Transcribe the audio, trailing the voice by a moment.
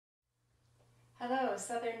Hello,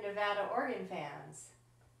 Southern Nevada organ fans.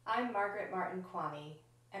 I'm Margaret Martin Kvamee,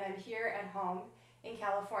 and I'm here at home in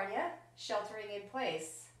California, sheltering in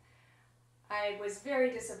place. I was very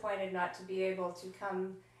disappointed not to be able to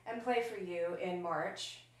come and play for you in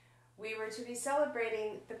March. We were to be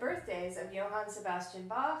celebrating the birthdays of Johann Sebastian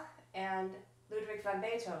Bach and Ludwig van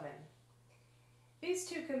Beethoven. These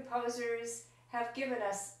two composers have given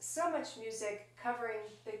us so much music covering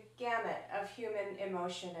the gamut of human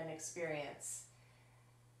emotion and experience.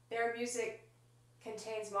 Their music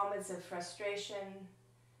contains moments of frustration,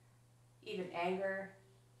 even anger,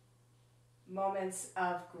 moments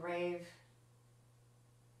of grave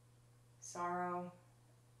sorrow,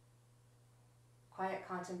 quiet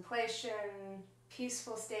contemplation,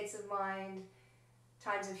 peaceful states of mind,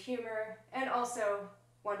 times of humor, and also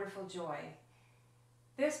wonderful joy.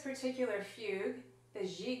 This particular fugue, the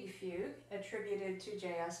Gigue fugue, attributed to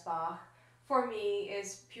J.S. Bach, for me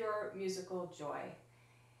is pure musical joy.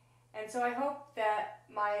 And so I hope that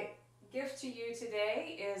my gift to you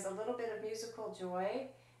today is a little bit of musical joy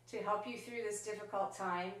to help you through this difficult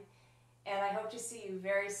time, and I hope to see you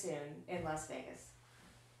very soon in Las Vegas.